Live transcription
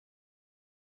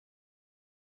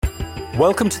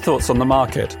Welcome to Thoughts on the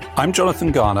Market. I'm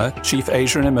Jonathan Garner, Chief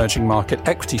Asia and Emerging Market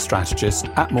Equity Strategist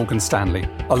at Morgan Stanley.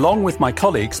 Along with my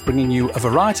colleagues bringing you a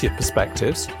variety of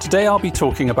perspectives, today I'll be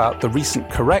talking about the recent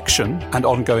correction and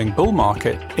ongoing bull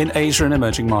market in Asia and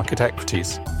Emerging Market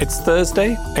Equities. It's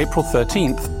Thursday, April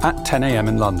 13th at 10 a.m.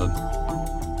 in London.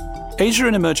 Asia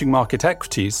and Emerging Market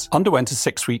Equities underwent a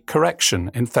 6-week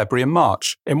correction in February and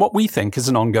March in what we think is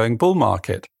an ongoing bull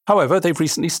market. However, they've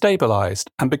recently stabilised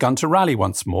and begun to rally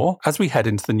once more as we head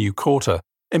into the new quarter.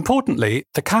 Importantly,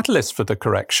 the catalyst for the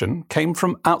correction came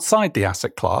from outside the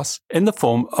asset class in the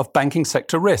form of banking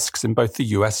sector risks in both the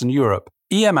US and Europe.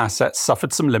 EM assets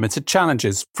suffered some limited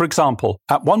challenges. For example,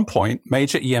 at one point,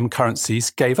 major EM currencies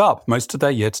gave up most of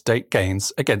their year-to-date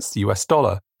gains against the US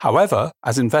dollar. However,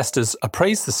 as investors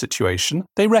appraised the situation,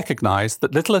 they recognized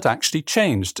that little had actually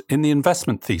changed in the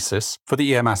investment thesis for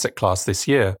the EM asset class this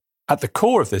year. At the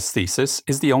core of this thesis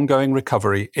is the ongoing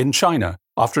recovery in China.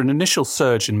 After an initial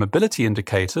surge in mobility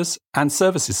indicators and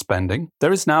services spending,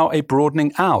 there is now a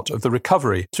broadening out of the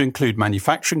recovery to include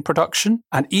manufacturing production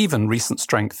and even recent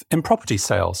strength in property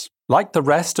sales. Like the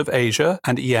rest of Asia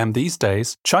and EM these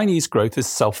days, Chinese growth is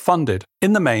self-funded,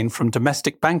 in the main from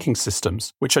domestic banking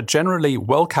systems, which are generally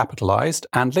well-capitalized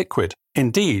and liquid.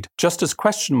 Indeed, just as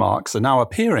question marks are now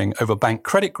appearing over bank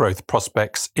credit growth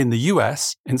prospects in the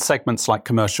US in segments like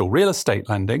commercial real estate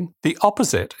lending, the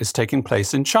opposite is taking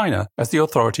place in China as the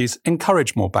authorities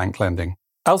encourage more bank lending.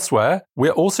 Elsewhere,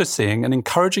 we're also seeing an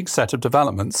encouraging set of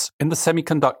developments in the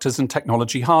semiconductors and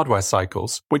technology hardware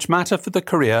cycles, which matter for the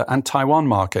Korea and Taiwan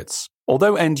markets.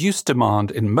 Although end-use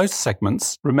demand in most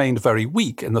segments remained very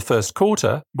weak in the first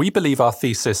quarter, we believe our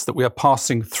thesis that we are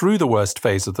passing through the worst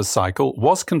phase of the cycle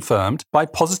was confirmed by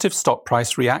positive stock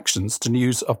price reactions to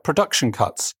news of production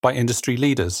cuts by industry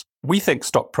leaders. We think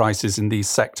stock prices in these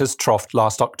sectors troughed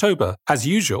last October, as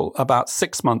usual about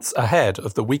 6 months ahead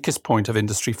of the weakest point of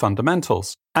industry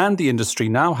fundamentals, and the industry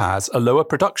now has a lower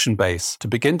production base to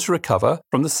begin to recover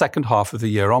from the second half of the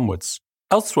year onwards.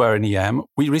 Elsewhere in EM,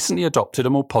 we recently adopted a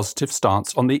more positive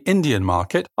stance on the Indian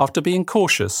market after being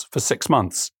cautious for 6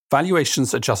 months.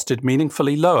 Valuations adjusted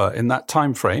meaningfully lower in that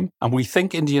timeframe, and we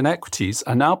think Indian equities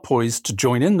are now poised to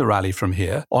join in the rally from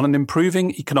here on an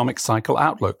improving economic cycle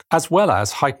outlook, as well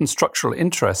as heightened structural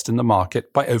interest in the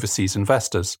market by overseas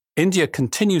investors. India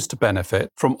continues to benefit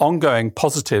from ongoing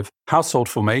positive household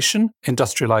formation,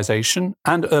 industrialization,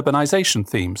 and urbanization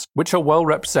themes, which are well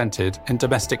represented in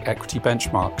domestic equity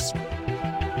benchmarks.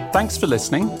 Thanks for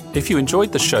listening. If you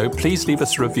enjoyed the show, please leave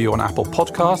us a review on Apple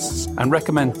Podcasts and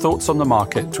recommend Thoughts on the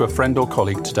Market to a friend or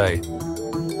colleague today.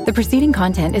 The preceding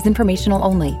content is informational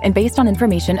only and based on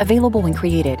information available when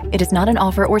created. It is not an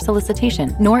offer or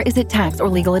solicitation, nor is it tax or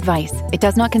legal advice. It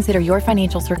does not consider your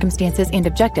financial circumstances and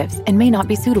objectives and may not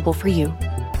be suitable for you.